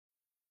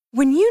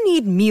When you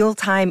need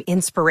mealtime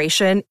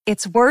inspiration,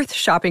 it's worth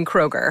shopping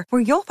Kroger,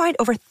 where you'll find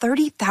over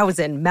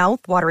 30,000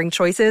 mouth-watering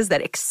choices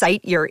that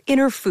excite your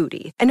inner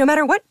foodie. And no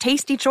matter what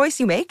tasty choice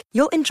you make,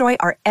 you'll enjoy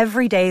our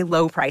everyday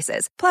low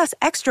prices, plus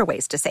extra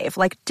ways to save,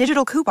 like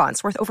digital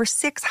coupons worth over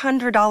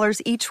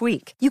 $600 each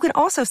week. You can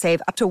also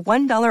save up to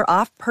 $1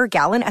 off per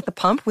gallon at the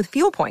pump with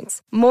fuel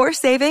points. More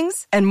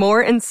savings and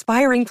more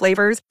inspiring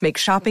flavors make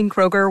shopping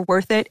Kroger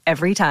worth it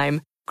every time.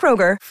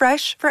 Kroger,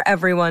 fresh for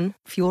everyone.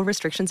 Fuel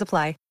restrictions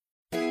apply.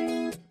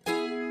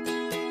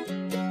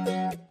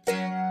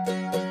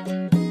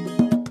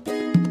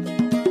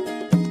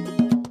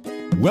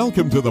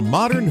 Welcome to the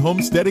Modern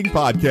Homesteading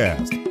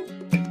Podcast.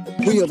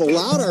 We have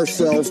allowed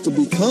ourselves to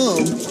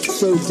become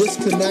so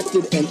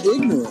disconnected and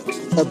ignorant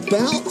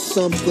about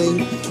something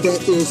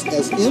that is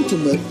as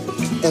intimate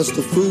as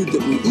the food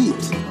that we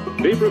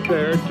eat. Be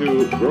prepared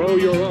to grow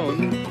your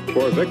own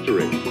for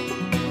victory.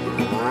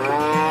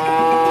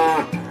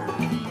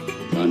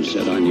 God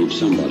said, I need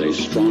somebody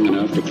strong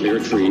enough to clear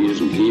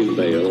trees and heave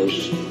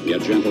bales,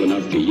 yet gentle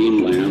enough to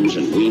yean lambs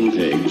and wean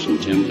pigs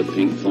and tend the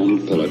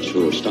pink-foamed pullets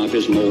who will stop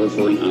his mower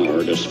for an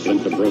hour to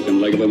splint the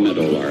broken leg of a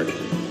meadowlark.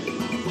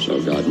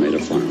 So God made a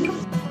farmer.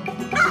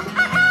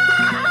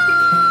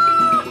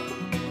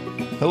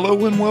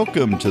 Hello and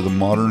welcome to the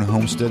Modern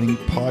Homesteading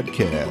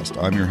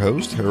Podcast. I'm your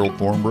host, Harold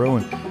Thornborough,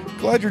 and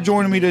glad you're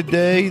joining me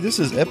today. This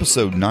is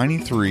episode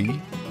 93,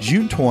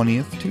 June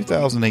 20th,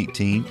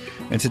 2018,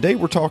 and today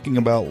we're talking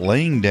about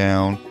laying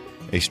down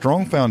a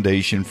strong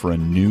foundation for a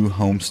new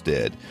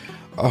homestead.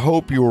 I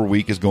hope your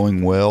week is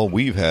going well.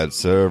 We've had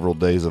several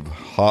days of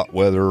hot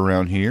weather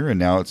around here, and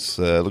now it's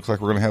looks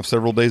like we're going to have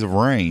several days of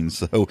rain,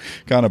 so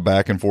kind of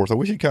back and forth. I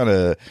wish you'd kind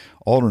of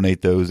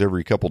alternate those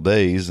every couple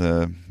days,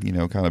 kind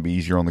of be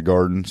easier on the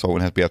garden, so I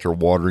wouldn't have to be out there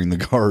watering the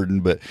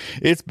garden, but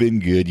it's been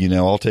good.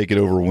 I'll take it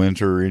over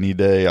winter any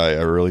day.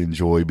 I really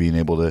enjoy being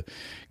able to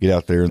get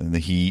out there in the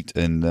heat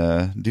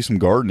and do some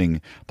gardening.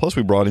 Plus,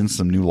 we brought in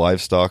some new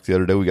livestock the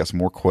other day. We got some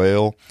more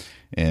quail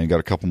and got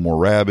a couple more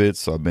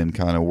rabbits, so I've been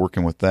kind of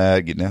working with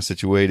that, getting that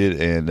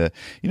situated, and,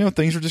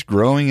 things are just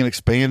growing and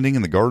expanding,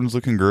 and the garden's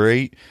looking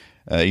great,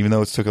 even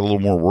though it's took a little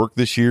more work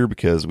this year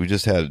because we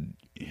just had,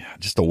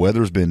 the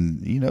weather's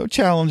been,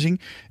 challenging,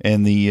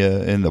 and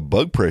the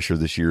bug pressure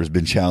this year has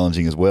been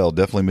challenging as well.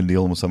 Definitely been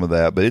dealing with some of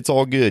that, but it's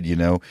all good,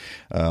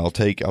 I'll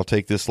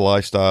take this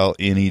lifestyle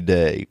any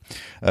day.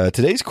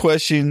 Today's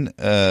question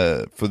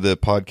for the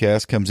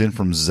podcast comes in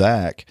from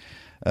Zach.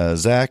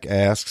 Zach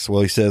asks,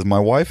 he says, my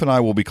wife and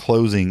I will be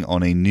closing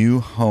on a new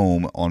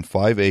home on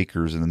 5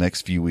 acres in the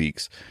next few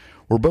weeks.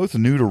 We're both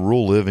new to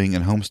rural living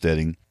and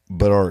homesteading,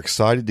 but are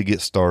excited to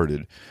get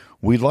started.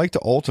 We'd like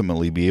to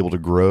ultimately be able to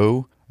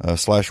grow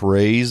 /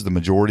 raise the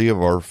majority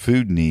of our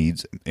food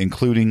needs,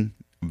 including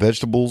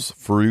vegetables,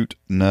 fruit,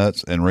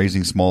 nuts, and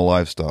raising small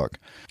livestock,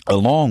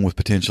 along with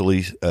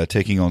potentially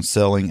taking on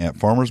selling at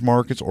farmers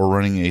markets or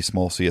running a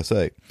small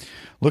CSA.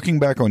 Looking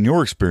back on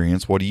your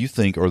experience, what do you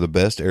think are the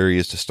best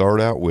areas to start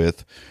out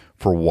with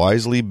for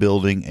wisely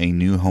building a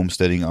new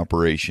homesteading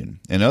operation?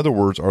 In other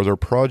words, are there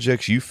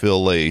projects you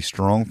feel lay a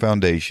strong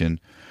foundation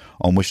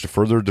on which to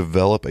further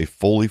develop a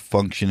fully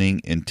functioning,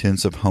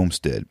 intensive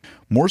homestead?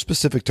 More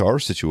specific to our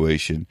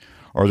situation,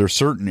 are there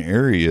certain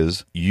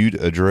areas you'd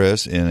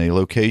address in a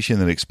location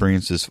that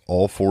experiences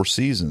all 4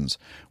 seasons?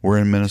 We're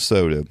in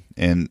Minnesota,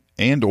 and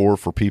or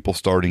for people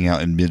starting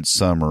out in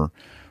midsummer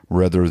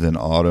rather than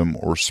autumn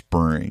or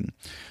spring.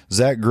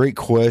 Zach, great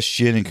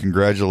question, and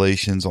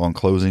congratulations on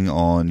closing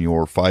on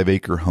your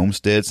 5-acre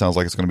homestead. Sounds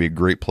like it's going to be a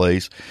great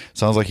place.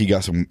 Sounds like you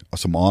got some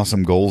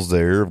awesome goals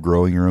there of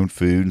growing your own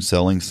food and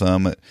selling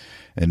some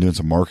and doing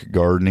some market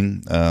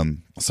gardening.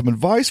 Some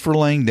advice for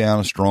laying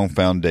down a strong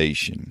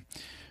foundation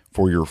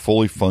for your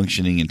fully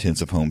functioning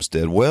intensive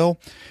homestead. Well,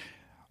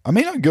 I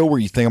may not go where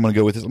you think I'm going to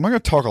go with this. I'm not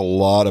going to talk a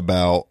lot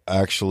about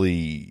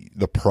actually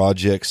the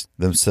projects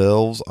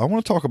themselves. I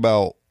want to talk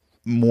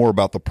more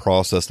about the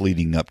process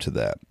leading up to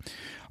that.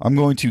 I'm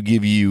going to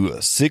give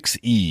you 6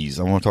 E's.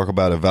 I want to talk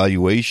about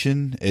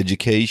evaluation,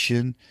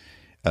 education,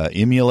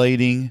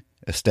 emulating,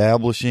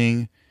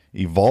 establishing,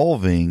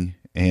 evolving,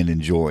 and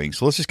enjoying.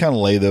 So let's just kind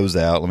of lay those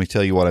out. Let me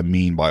tell you what I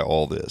mean by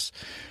all this.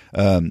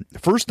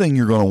 First thing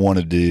you're going to want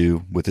to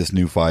do with this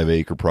new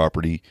 5-acre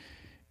property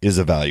is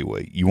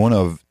evaluate. You want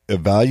to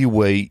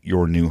evaluate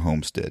your new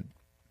homestead.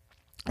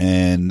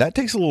 And that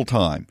takes a little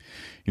time.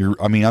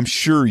 I'm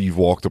sure you've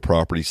walked the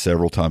property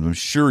several times. I'm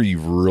sure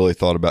you've really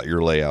thought about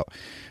your layout,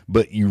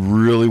 but you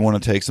really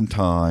want to take some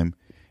time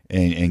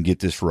and get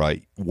this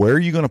right. Where are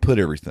you going to put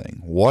everything?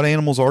 What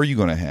animals are you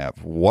going to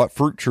have? What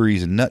fruit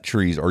trees and nut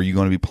trees are you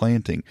going to be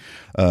planting?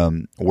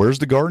 Where's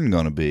the garden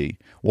going to be?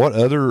 What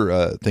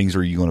other things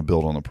are you going to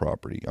build on the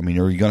property? Are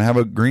you going to have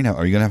a greenhouse?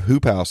 Are you going to have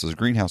hoop houses,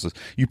 greenhouses?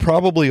 You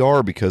probably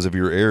are because of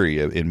your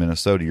area in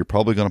Minnesota. You're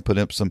probably going to put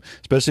up some,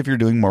 especially if you're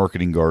doing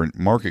market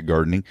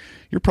gardening,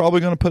 you're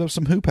probably going to put up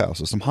some hoop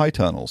houses, some high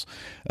tunnels.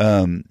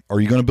 Are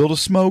you going to build a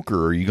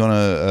smoker? Are you going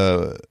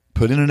to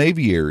put in an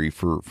aviary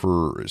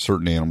for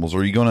certain animals?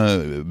 Are you going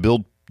to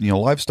build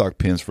livestock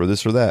pens for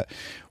this or that?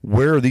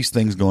 Where are these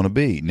things going to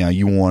be? Now,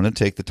 you want to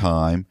take the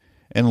time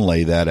and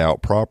lay that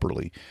out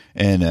properly.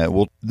 And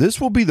this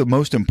will be the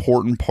most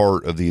important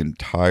part of the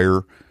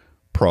entire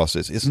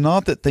process. It's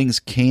not that things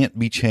can't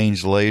be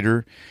changed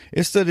later.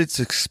 It's that it's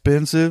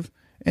expensive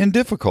and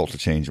difficult to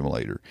change them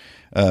later.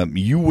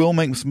 You will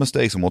make some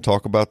mistakes, and we'll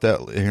talk about that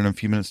here in a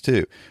few minutes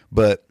too.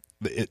 But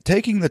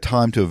taking the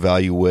time to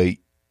evaluate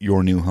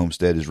your new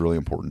homestead is really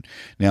important.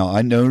 Now,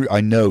 I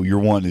know you're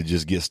wanting to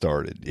just get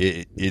started.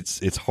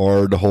 It's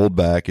hard to hold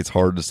back. It's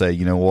hard to say,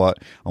 you know what,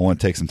 I want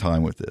to take some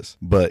time with this.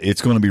 But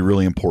it's going to be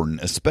really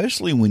important,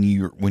 especially when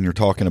you're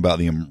talking about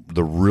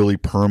the really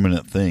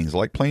permanent things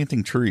like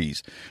planting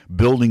trees,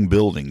 building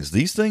buildings.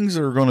 These things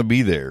are going to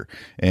be there,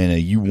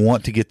 and you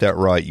want to get that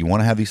right. You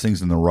want to have these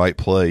things in the right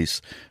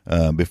place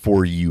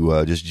before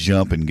you just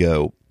jump and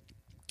go.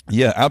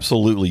 Yeah,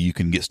 absolutely. You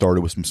can get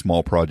started with some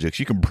small projects.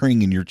 You can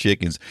bring in your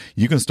chickens.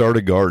 You can start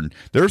a garden.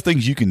 There are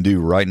things you can do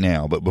right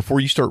now, but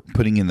before you start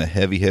putting in the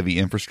heavy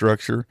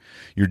infrastructure,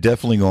 you're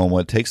definitely going to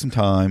want to take some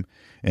time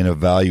and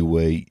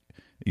evaluate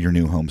your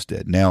new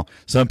homestead. Now,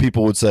 some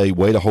people would say,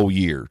 wait a whole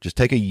year. Just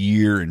take a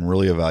year and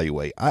really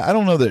evaluate. I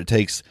don't know that it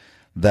takes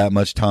that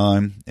much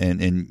time,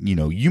 and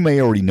you may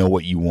already know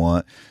what you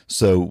want,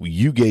 so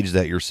you gauge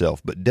that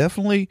yourself. But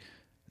definitely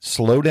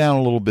slow down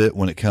a little bit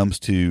when it comes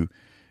to,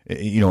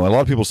 a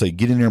lot of people say,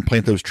 get in there and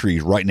plant those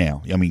trees right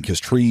now. I mean, because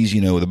trees,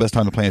 the best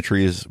time to plant a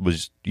tree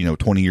was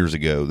 20 years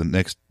ago. The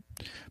next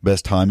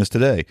best time is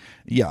today.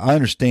 Yeah, I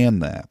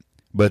understand that.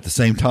 But at the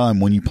same time,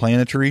 when you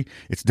plant a tree,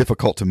 it's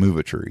difficult to move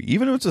a tree.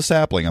 Even if it's a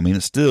sapling,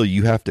 it's still,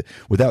 you have to,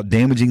 without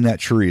damaging that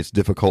tree, it's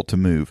difficult to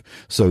move.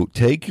 So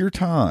take your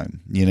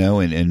time,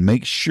 and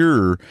make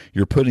sure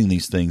you're putting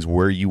these things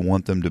where you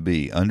want them to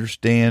be.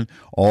 Understand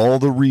all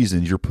the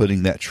reasons you're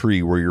putting that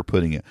tree where you're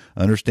putting it.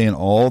 Understand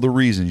all the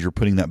reasons you're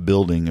putting that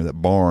building or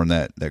that barn,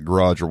 that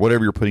garage, or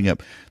whatever you're putting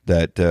up,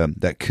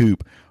 that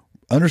coop.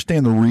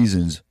 Understand the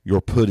reasons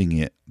you're putting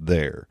it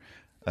there.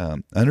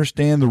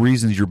 Understand the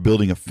reasons you're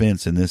building a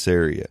fence in this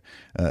area.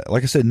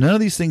 Like I said, none of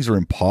these things are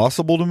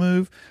impossible to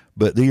move,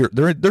 but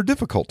they're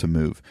difficult to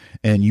move,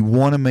 and you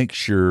want to make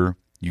sure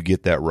you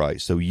get that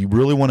right. So you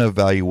really want to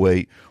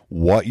evaluate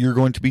what you're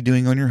going to be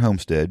doing on your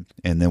homestead,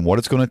 and then what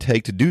it's going to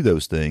take to do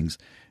those things,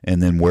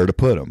 and then where to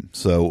put them.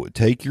 So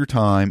take your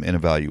time and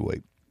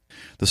evaluate.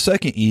 The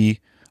second E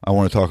I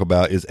want to talk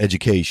about is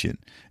education,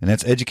 and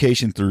that's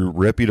education through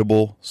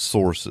reputable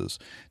sources.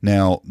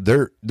 Now,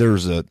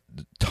 there's a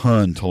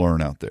ton to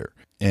learn out there,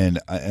 and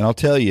I'll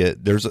tell you,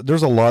 there's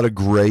a lot of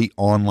great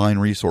online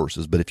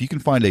resources, but if you can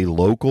find a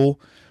local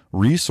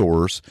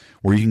resource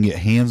where you can get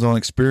hands-on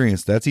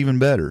experience, that's even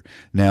better.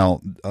 Now,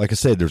 like I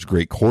said, there's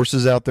great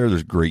courses out there.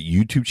 There's great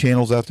YouTube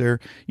channels out there.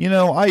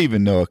 I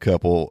even know a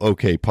couple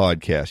okay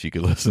podcasts you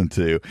could listen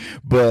to.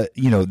 But,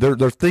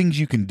 there are things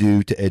you can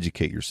do to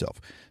educate yourself.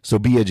 So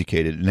be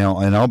educated. Now,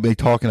 and I'll be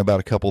talking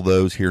about a couple of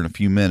those here in a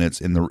few minutes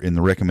in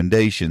the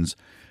recommendations.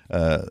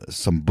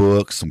 Some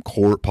books, some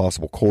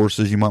possible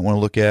courses you might want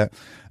to look at,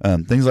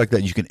 things like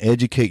that. You can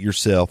educate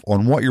yourself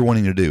on what you're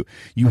wanting to do.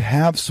 You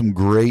have some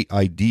great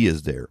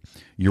ideas there.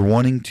 You're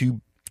wanting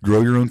to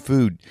grow your own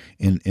food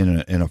in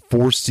a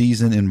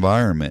 4-season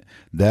environment.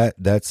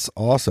 That's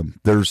awesome.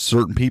 There's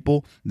certain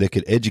people that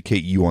could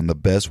educate you on the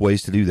best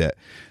ways to do that.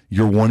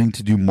 You're wanting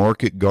to do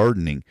market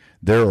gardening.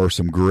 There are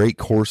some great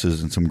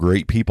courses and some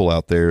great people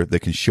out there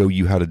that can show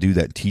you how to do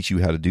that, teach you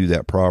how to do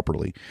that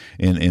properly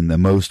in the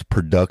most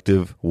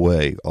productive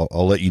way.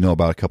 I'll let you know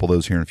about a couple of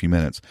those here in a few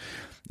minutes.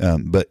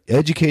 But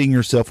educating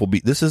yourself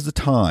this is the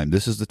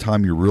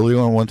time you really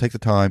want to take the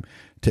time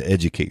to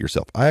educate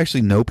yourself. I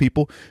actually know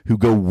people who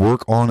go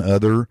work on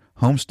other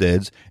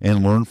homesteads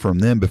and learn from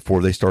them before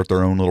they start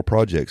their own little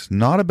projects.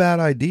 Not a bad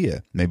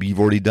idea. Maybe you've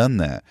already done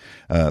that.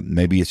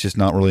 Maybe it's just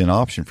not really an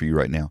option for you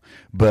right now.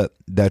 But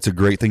that's a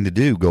great thing to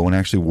do. Go and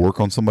actually work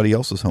on somebody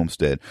else's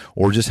homestead,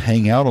 or just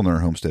hang out on their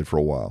homestead for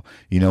a while,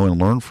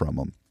 and learn from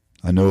them.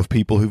 I know of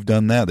people who've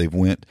done that. They've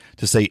went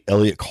to, say,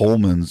 Elliot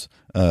Coleman's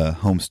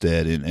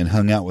homestead and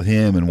hung out with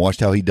him and watched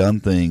how he done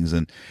things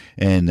and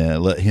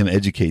let him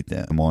educate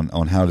them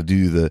on how to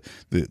do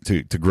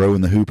to grow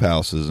in the hoop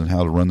houses and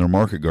how to run their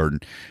market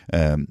garden.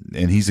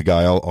 And he's a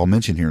guy I'll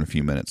mention here in a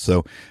few minutes.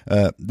 So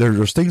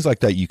there's things like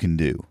that you can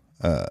do.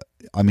 I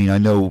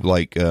know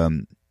like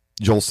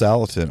Joel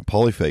Salatin at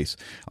Polyface.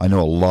 I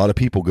know a lot of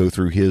people go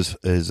through his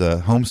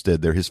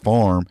homestead there, his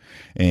farm,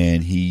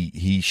 and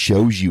he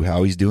shows you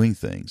how he's doing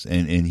things.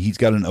 And he's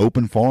got an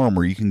open farm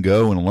where you can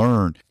go and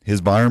learn.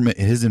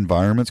 His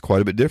environment's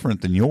quite a bit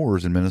different than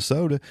yours in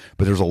Minnesota,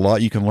 but there's a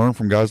lot you can learn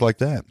from guys like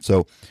that.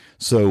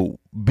 So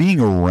being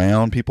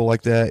around people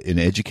like that and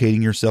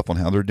educating yourself on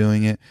how they're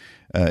doing it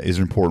is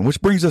important,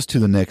 which brings us to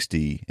the next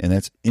D, and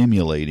that's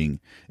emulating.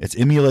 It's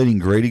emulating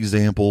great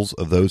examples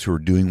of those who are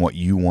doing what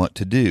you want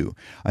to do.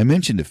 I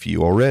mentioned a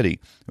few already.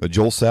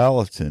 Joel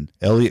Salatin,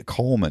 Elliot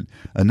Coleman.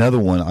 Another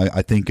one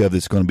I think of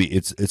that's going to be,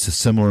 it's a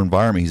similar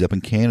environment. He's up in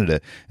Canada,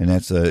 and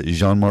that's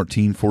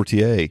Jean-Martin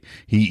Fortier.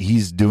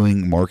 He's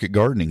doing market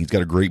gardening. He's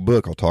got a great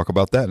book. I'll talk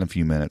about that in a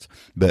few minutes.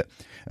 But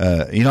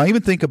I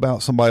even think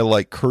about somebody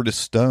like Curtis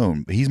Stone.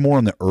 own. He's more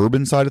on the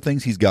urban side of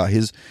things. He's got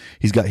his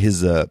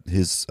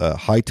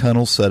high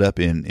tunnels set up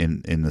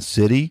in the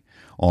city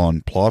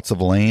on plots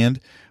of land,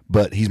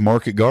 but he's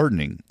market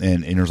gardening,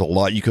 and there's a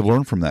lot you could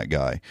learn from that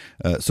guy.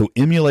 So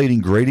emulating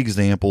great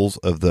examples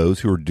of those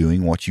who are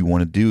doing what you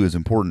want to do is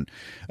important.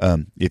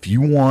 If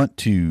you want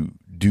to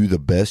do the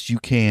best you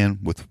can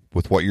with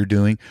what you're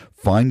doing,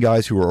 find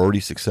guys who are already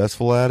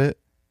successful at it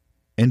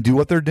and do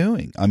what they're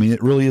doing. I mean,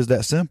 it really is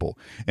that simple.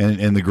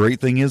 And the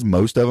great thing is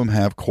most of them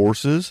have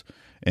courses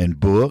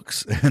and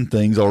books and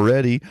things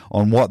already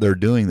on what they're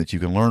doing that you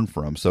can learn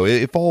from. So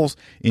it falls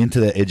into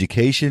the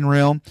education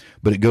realm,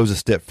 but it goes a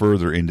step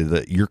further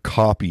into you're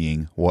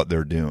copying what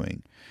they're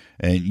doing.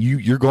 And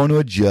you're going to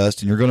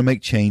adjust and you're going to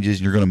make changes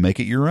and you're going to make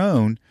it your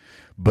own,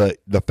 but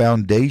the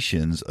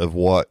foundations of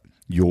what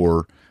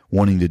you're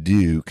wanting to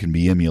do can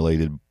be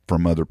emulated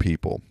from other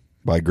people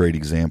by great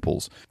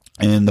examples.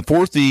 And the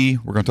fourth E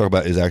we're going to talk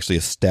about is actually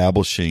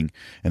establishing,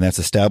 and that's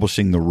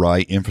establishing the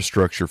right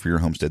infrastructure for your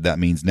homestead. That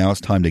means now it's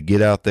time to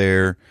get out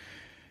there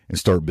and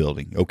start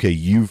building. Okay,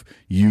 you've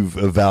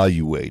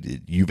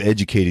evaluated, you've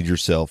educated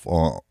yourself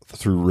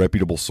through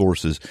reputable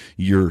sources.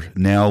 You're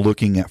now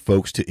looking at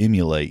folks to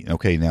emulate.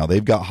 Okay, now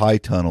they've got high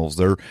tunnels.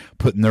 They're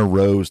putting their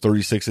rows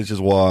 36 inches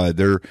wide.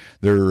 They're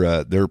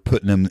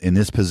putting them in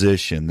this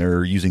position.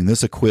 They're using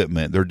this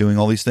equipment. They're doing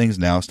all these things.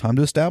 Now it's time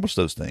to establish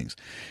those things.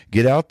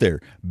 Get out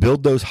there,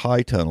 build those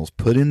high tunnels,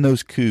 put in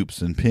those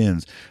coops and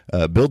pens,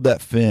 build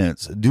that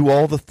fence, do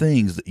all the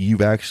things that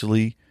you've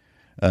actually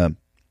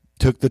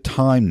took the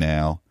time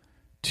now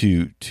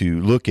to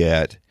look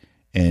at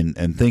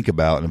and think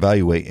about and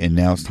evaluate, and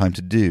now it's time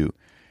to do.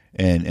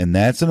 And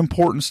that's an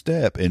important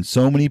step. And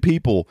so many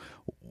people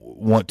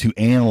want to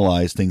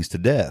analyze things to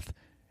death.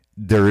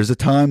 There is a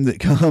time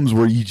that comes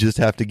where you just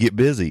have to get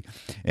busy.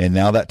 And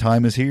now that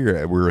time is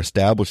here. We're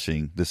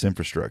establishing this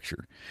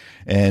infrastructure.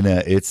 And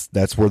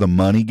that's where the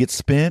money gets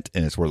spent,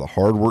 and it's where the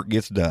hard work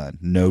gets done.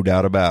 No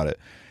doubt about it.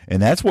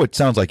 And that's what it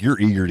sounds like you're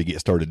eager to get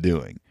started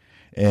doing.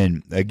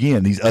 And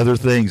again, these other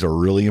things are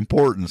really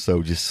important.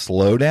 So just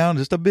slow down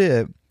just a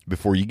bit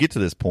before you get to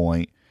this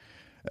point.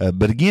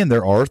 But again,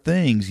 there are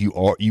things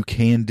you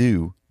can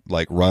do,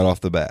 like right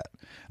off the bat.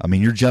 I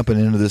mean, you're jumping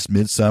into this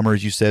midsummer,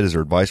 as you said. Is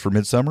there advice for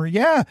midsummer?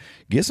 Yeah,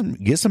 get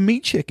some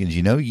meat chickens.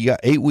 You know, you got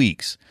 8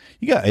 weeks.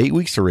 You got 8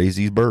 weeks to raise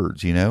these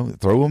birds. You know,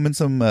 throw them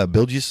in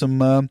build you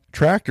some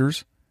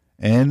tractors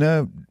and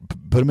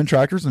put them in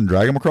tractors and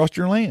drag them across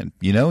your land.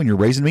 You know, and you're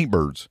raising meat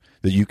birds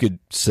that you could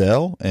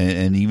sell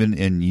and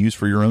even use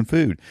for your own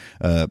food.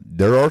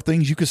 There are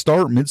things you could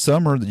start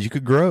midsummer that you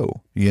could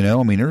grow. You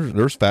know, I mean,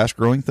 there's fast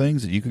growing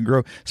things that you can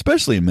grow,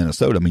 especially in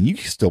Minnesota. I mean, you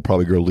can still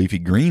probably grow leafy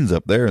greens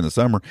up there in the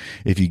summer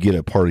if you get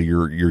a part of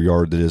your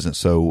yard that isn't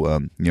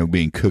so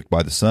being cooked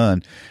by the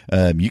sun.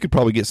 You could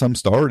probably get some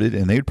started,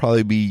 and they'd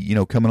probably be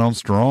coming on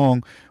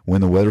strong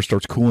when the weather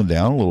starts cooling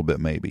down a little bit.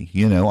 Maybe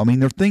I mean,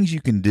 there are things you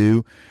can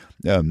do.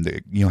 Have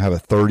a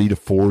 30 to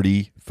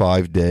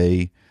 45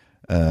 day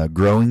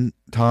growing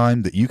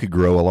time that you could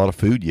grow a lot of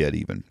food yet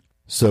even.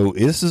 So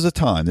this is a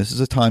time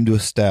to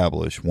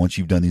establish once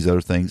you've done these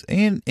other things.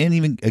 And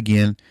even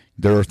again,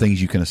 there are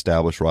things you can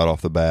establish right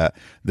off the bat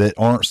that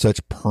aren't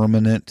such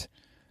permanent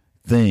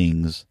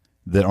things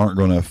that aren't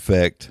going to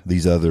affect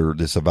this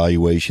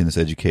evaluation, this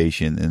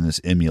education, and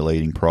this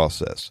emulating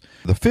process.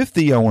 The fifth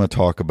thing I want to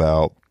talk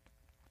about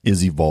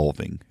is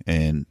evolving.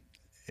 And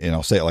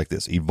I'll say it like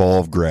this: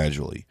 evolve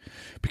gradually,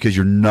 because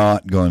you're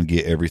not going to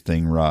get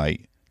everything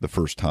right the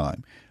first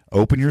time.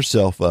 Open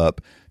yourself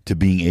up to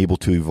being able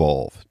to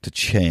evolve, to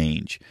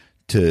change,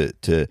 to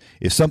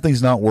if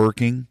something's not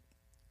working,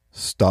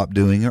 stop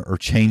doing it or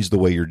change the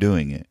way you're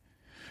doing it.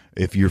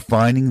 If you're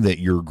finding that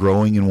you're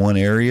growing in one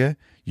area,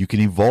 you can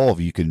evolve.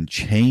 You can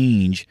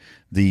change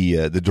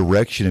the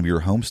direction of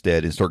your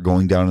homestead and start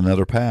going down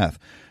another path.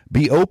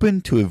 Be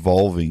open to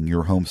evolving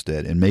your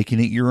homestead and making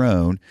it your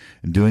own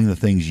and doing the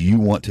things you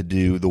want to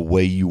do the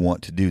way you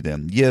want to do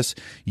them. Yes,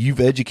 you've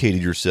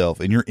educated yourself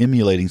and you're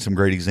emulating some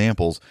great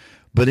examples,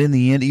 but in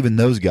the end, even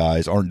those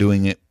guys aren't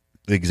doing it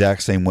the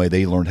exact same way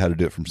they learned how to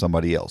do it from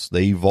somebody else.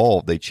 They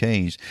evolved, they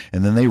changed,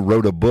 and then they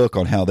wrote a book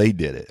on how they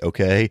did it,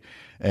 okay?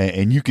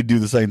 And you could do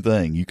the same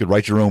thing. You could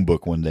write your own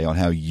book one day on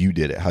how you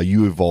did it, how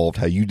you evolved,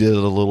 how you did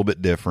it a little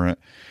bit different,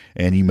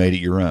 and you made it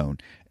your own.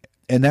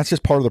 And that's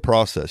just part of the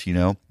process,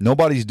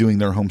 Nobody's doing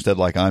their homestead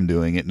like I'm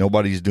doing it.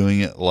 Nobody's doing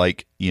it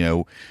like,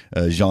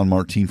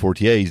 Jean-Martin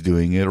Fortier is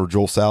doing it or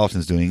Joel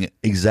Salatin's doing it.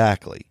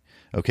 Exactly.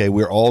 Okay,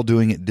 we're all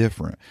doing it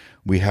different.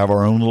 We have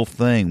our own little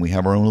thing. We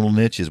have our own little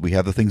niches. We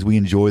have the things we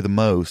enjoy the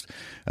most.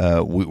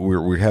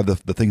 We have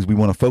the things we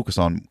want to focus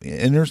on.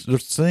 And there's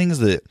things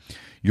that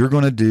you're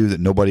going to do that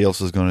nobody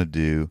else is going to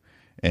do,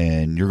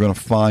 and you're going to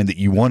find that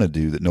you want to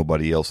do that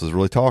nobody else is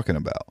really talking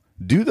about.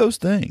 Do those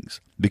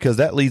things, because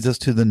that leads us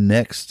to the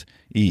next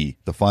E,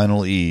 the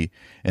final E,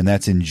 and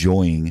that's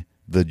enjoying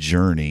the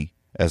journey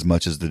as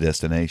much as the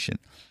destination.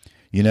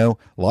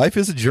 life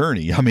is a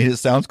journey. I mean, it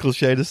sounds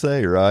cliche to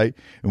say, right?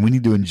 And we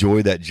need to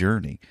enjoy that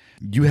journey.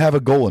 You have a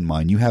goal in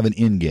mind. You have an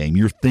end game.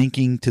 You're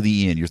thinking to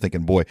the end. You're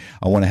thinking, boy,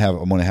 I want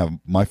to have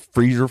my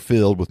freezer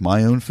filled with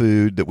my own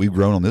food that we've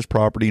grown on this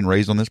property and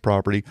raised on this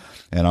property,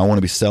 and I want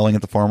to be selling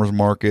at the farmers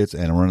markets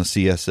and run a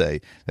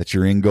CSA. That's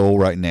your end goal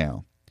right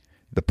now.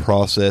 The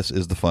process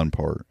is the fun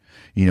part.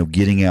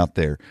 Getting out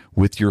there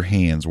with your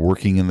hands,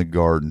 working in the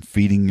garden,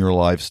 feeding your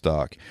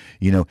livestock,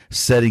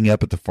 setting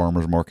up at the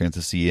farmers market at the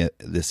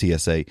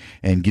CSA,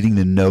 and getting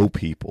to know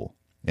people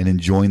and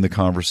enjoying the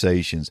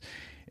conversations.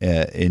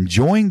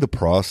 Enjoying the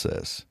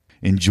process,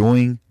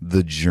 enjoying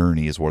the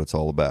journey is what it's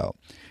all about.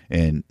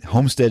 And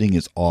homesteading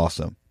is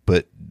awesome,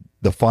 but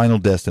the final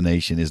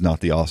destination is not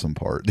the awesome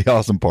part. The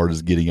awesome part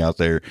is getting out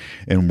there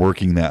and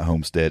working that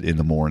homestead in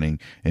the morning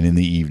and in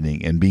the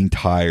evening and being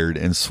tired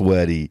and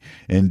sweaty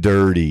and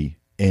dirty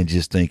and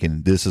just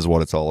thinking, this is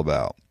what it's all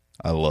about.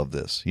 I love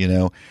this.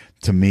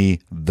 To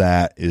me,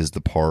 that is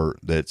the part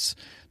that's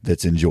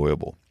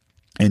enjoyable.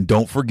 And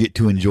don't forget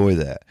to enjoy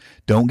that.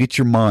 Don't get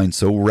your mind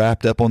so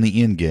wrapped up on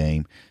the end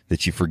game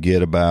that you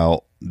forget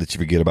about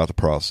the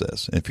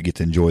process and forget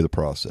to enjoy the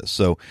process.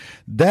 So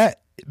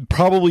that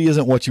probably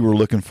isn't what you were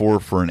looking for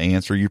an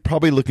answer. You're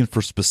probably looking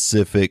for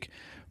specific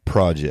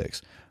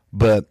projects,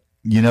 but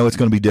it's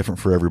going to be different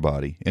for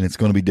everybody, and it's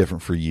going to be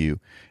different for you.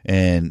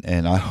 And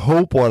I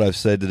hope what I've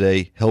said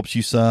today helps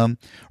you some,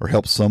 or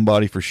helps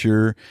somebody for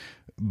sure.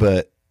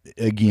 But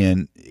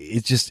again,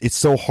 it's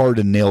so hard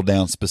to nail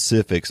down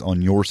specifics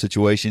on your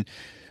situation,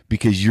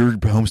 because your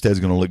homestead is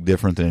going to look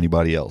different than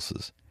anybody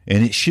else's.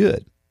 And it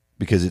should,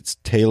 because it's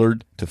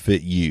tailored to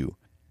fit you.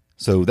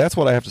 So that's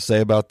what I have to say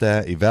about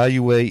that.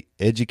 Evaluate,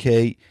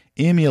 educate,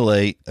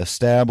 emulate,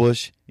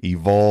 establish,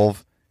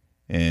 evolve,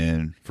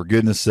 and for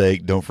goodness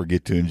sake, don't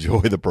forget to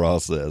enjoy the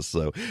process.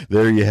 So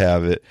there you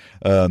have it.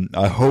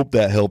 I hope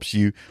that helps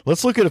you.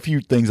 Let's look at a few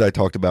things I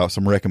talked about,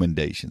 some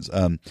recommendations.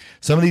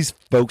 Some of these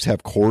folks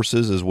have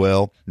courses as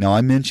well. Now,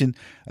 I mentioned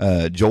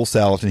Joel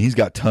Salatin. He's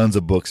got tons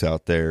of books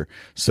out there,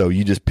 so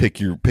you just pick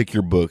your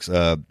books.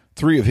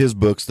 Three of his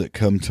books that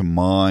come to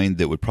mind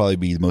that would probably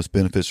be the most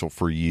beneficial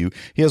for you.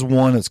 He has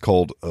one that's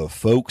called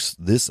Folks,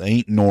 This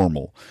Ain't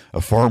Normal,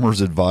 A Farmer's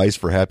Advice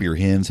for Happier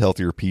Hens,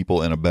 Healthier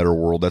People, and a Better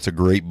World. That's a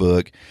great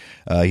book.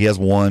 He has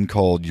one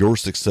called Your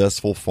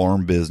Successful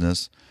Farm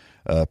Business,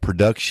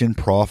 Production,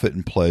 Profit,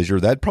 and Pleasure.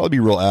 That'd probably be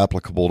real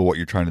applicable to what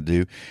you're trying to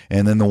do.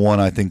 And then the one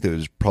I think that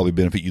would probably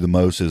benefit you the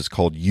most is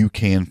called You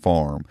Can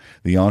Farm,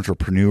 The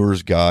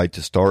Entrepreneur's Guide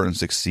to Start and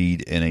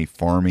Succeed in a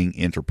Farming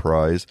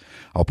Enterprise.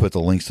 I'll put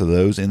the links to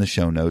those in the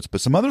show notes.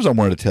 But some others I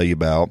wanted to tell you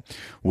about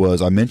was,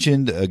 I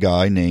mentioned a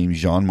guy named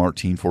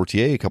Jean-Martin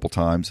Fortier a couple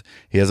times.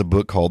 He has a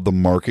book called The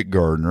Market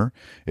Gardener.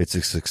 It's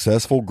a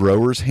successful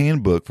grower's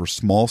handbook for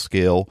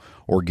small-scale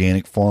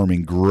organic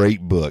farming.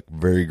 Great book.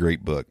 Very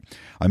great book.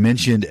 I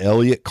mentioned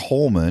Elliot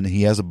Coleman.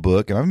 He has a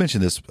book, and I've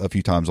mentioned this a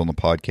few times on the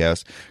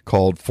podcast,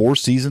 called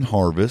 4-Season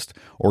Harvest,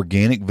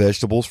 Organic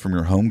Vegetables from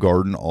Your Home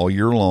Garden All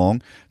Year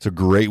Long. It's a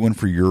great one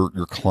for your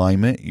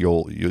climate.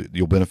 You'll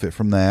benefit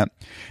from that.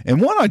 And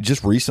one I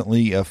just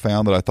recently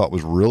found that I thought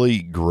was really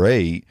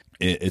great,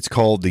 it's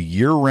called The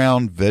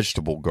Year-Round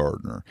Vegetable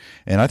Gardener.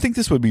 And I think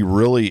this would be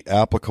really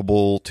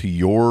applicable to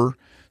your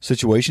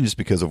situation just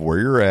because of where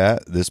you're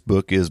at. This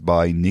book is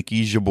by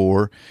Nikki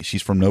Jabor.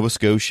 She's from Nova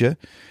Scotia.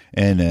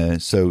 And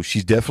so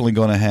she's definitely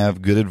going to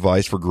have good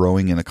advice for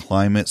growing in a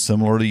climate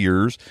similar to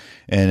yours.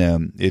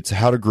 And it's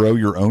how to grow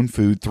your own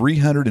food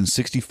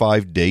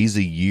 365 days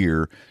a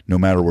year, no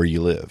matter where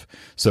you live.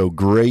 So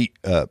great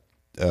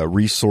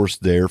resource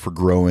there for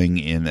growing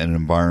in an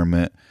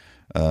environment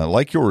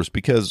like yours,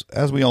 because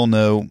as we all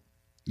know,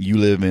 you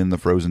live in the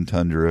frozen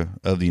tundra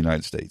of the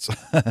United States.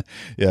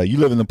 Yeah, you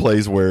live in the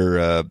place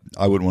where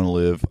I wouldn't want to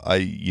live.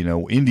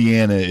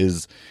 Indiana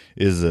is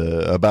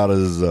about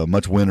as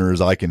much winter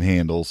as I can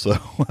handle. So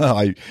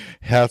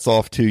hats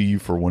off to you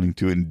for wanting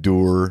to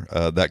endure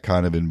that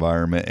kind of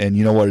environment. And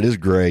you know what? It is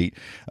great.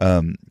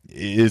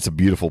 It's a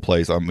beautiful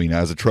place. I mean,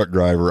 as a truck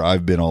driver,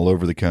 I've been all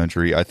over the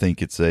country. I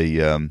think it's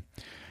a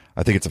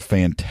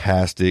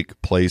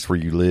fantastic place where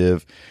you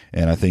live,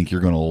 and I think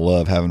you're going to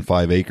love having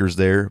 5 acres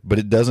there, but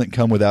it doesn't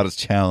come without its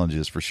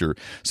challenges for sure.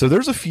 So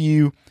there's a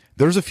few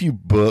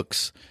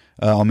books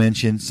I'll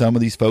mention. Some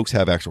of these folks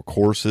have actual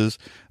courses.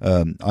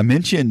 I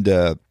mentioned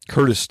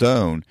Curtis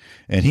Stone,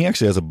 and he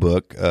actually has a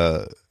book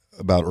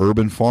about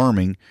urban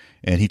farming,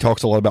 and he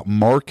talks a lot about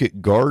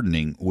market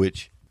gardening,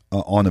 which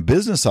on the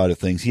business side of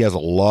things, he has a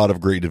lot of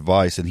great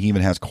advice, and he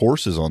even has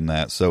courses on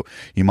that. So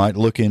you might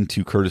look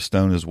into Curtis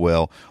Stone as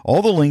well.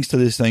 All the links to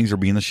these things will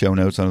be in the show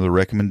notes under the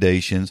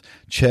recommendations.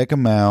 Check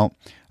them out.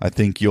 I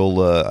think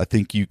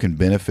you can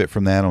benefit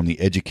from that on the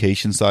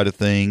education side of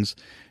things,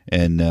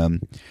 and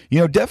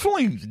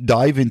definitely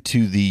dive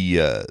into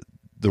the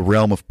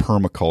realm of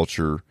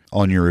permaculture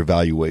on your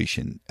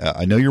evaluation.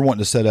 I know you're wanting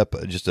to set up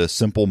just a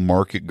simple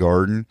market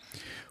garden,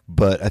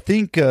 but I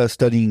think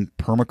studying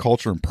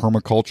permaculture and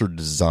permaculture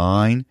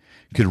design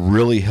could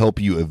really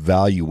help you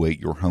evaluate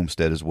your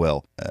homestead as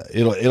well.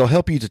 It'll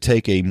help you to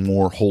take a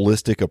more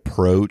holistic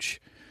approach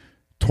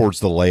towards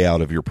the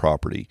layout of your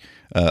property,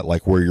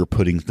 like where you're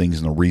putting things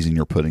and the reason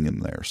you're putting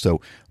them there.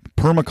 So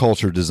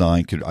permaculture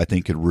design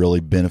could really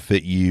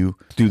benefit you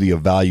through the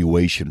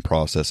evaluation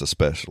process,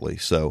 especially.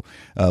 So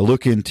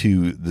look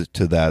into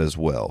to that as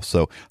well.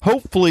 So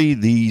hopefully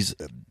these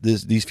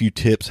few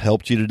tips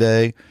helped you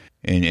today,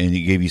 and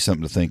it gave you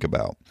something to think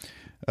about.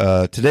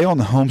 Today on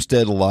the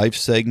Homestead Life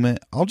segment,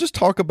 I'll just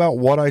talk about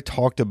what I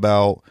talked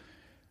about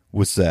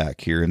with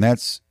Zach here, and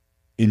that's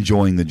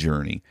enjoying the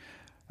journey.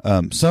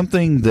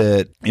 Something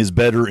that is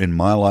better in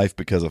my life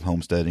because of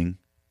homesteading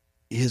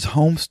is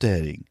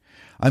homesteading.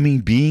 I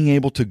mean, being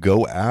able to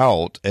go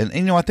out,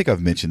 and I think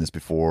I've mentioned this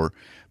before,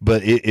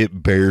 but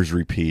it bears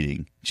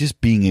repeating. Just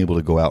being able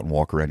to go out and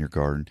walk around your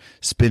garden,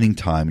 spending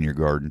time in your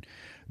garden,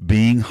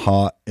 being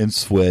hot and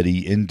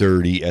sweaty and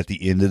dirty at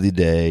the end of the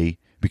day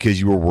because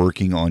you were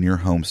working on your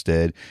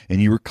homestead and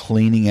you were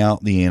cleaning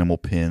out the animal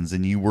pens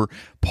and you were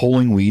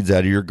pulling weeds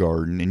out of your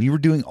garden and you were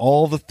doing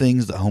all the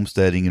things that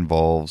homesteading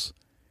involves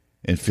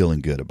and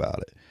feeling good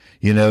about it.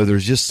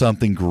 There's just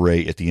something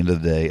great at the end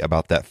of the day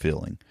about that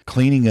feeling.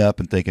 Cleaning up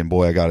and thinking,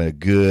 boy, I got a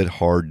good,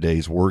 hard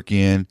day's work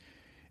in,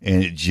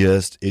 and it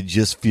just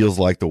feels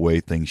like the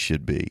way things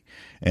should be.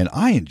 And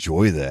I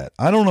enjoy that.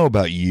 I don't know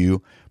about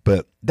you,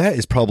 but that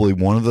is probably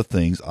one of the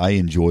things I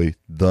enjoy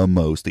the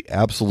most, the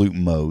absolute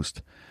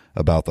most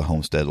about the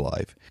homestead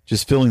life.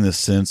 Just feeling this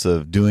sense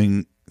of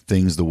doing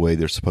things the way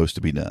they're supposed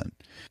to be done.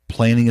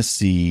 Planting a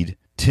seed,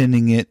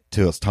 tending it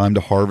till it's time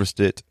to harvest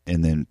it,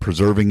 and then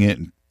preserving it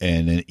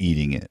and then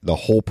eating it. The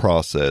whole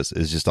process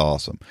is just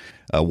awesome.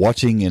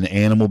 Watching an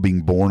animal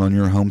being born on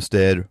your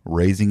homestead,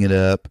 raising it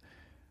up,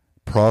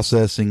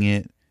 processing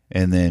it,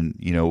 and then,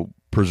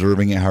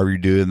 preserving it however you're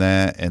doing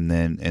that, and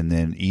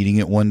then eating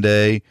it one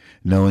day,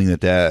 knowing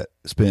that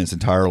spent its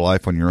entire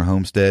life on your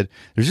homestead.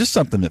 There's just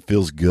something that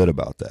feels good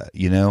about that,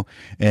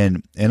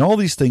 and all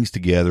these things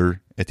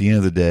together at the end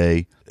of the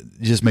day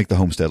just make the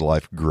homestead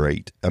life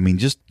great. I mean,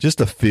 just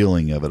the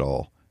feeling of it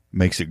all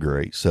makes it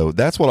great. So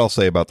that's what I'll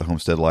say about the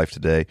homestead life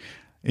today.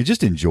 And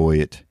just enjoy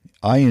it.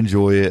 I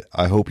enjoy it.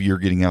 I hope you're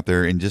getting out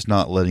there and just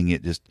not letting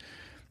it just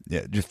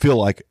feel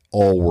like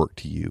all work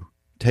to you.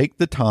 Take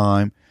the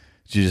time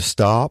to just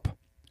stop,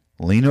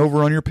 lean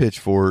over on your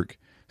pitchfork,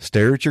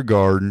 stare at your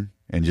garden,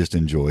 and just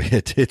enjoy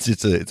it.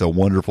 It's a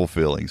wonderful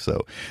feeling.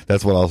 So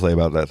that's what I'll say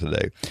about that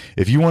today.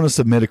 If you want to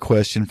submit a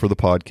question for the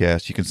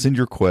podcast, you can send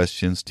your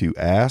questions to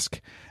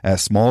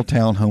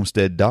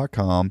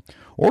ask@smalltownhomestead.com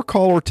or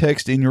call or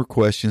text in your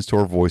questions to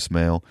our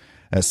voicemail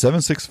at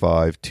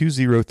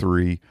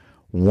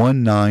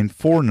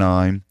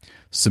 765-203-1949.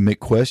 Submit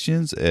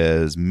questions,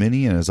 as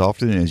many and as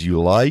often as you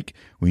like.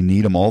 We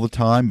need them all the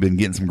time. Been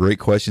getting some great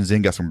questions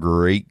in. Got some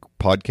great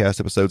podcast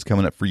episodes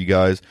coming up for you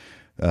guys.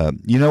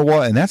 You know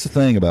what? And that's the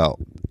thing about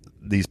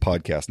these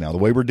podcasts now. The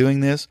way we're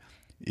doing this,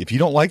 if you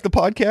don't like the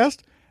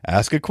podcast,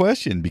 ask a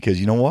question, because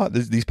you know what?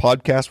 These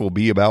podcasts will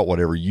be about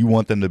whatever you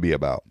want them to be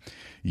about.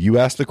 You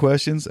ask the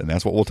questions, and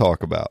that's what we'll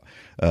talk about.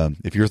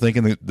 If you're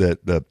thinking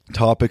that the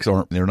topics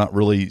they're not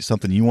really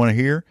something you want to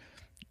hear,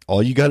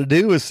 all you got to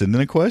do is send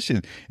in a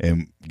question,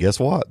 and guess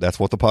what? That's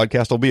what the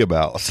podcast will be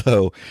about.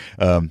 So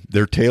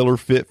they're tailor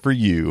fit for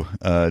you.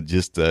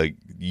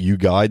 You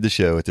guide the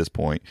show at this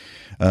point.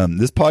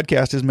 This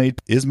podcast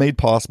is made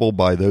possible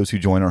by those who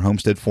join our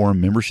Homestead Forum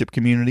membership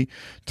community.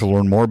 To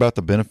learn more about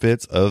the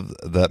benefits of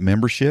that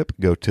membership,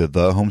 go to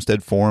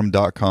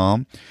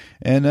thehomesteadforum.com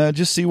and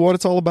just see what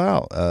it's all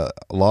about. A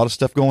lot of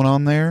stuff going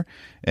on there,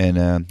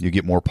 and you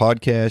get more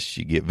podcasts,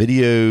 you get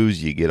videos,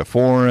 you get a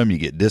forum, you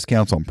get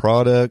discounts on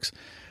products.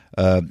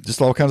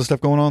 Just all kinds of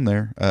stuff going on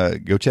there.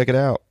 Go check it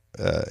out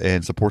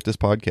and support this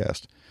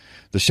podcast.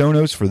 The show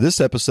notes for this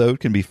episode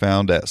can be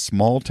found at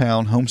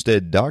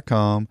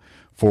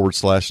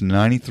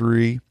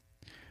smalltownhomestead.com/93.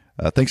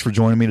 Thanks for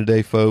joining me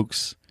today,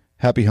 folks.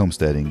 Happy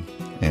homesteading,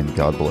 and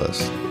God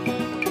bless.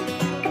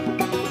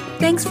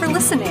 Thanks for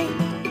listening.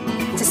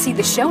 To see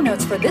the show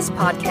notes for this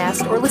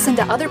podcast or listen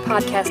to other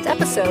podcast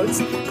episodes,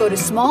 go to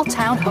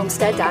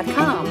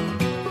smalltownhomestead.com.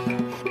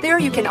 There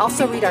you can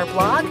also read our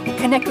blog,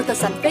 connect with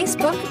us on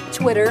Facebook,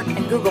 Twitter,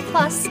 and Google+,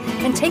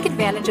 and take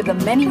advantage of the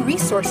many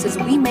resources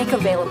we make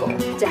available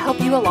to help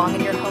you along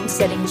in your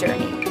homesteading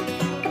journey.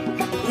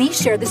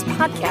 Please share this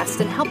podcast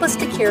and help us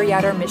to carry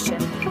out our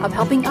mission of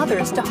helping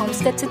others to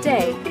homestead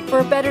today for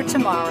a better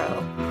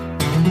tomorrow.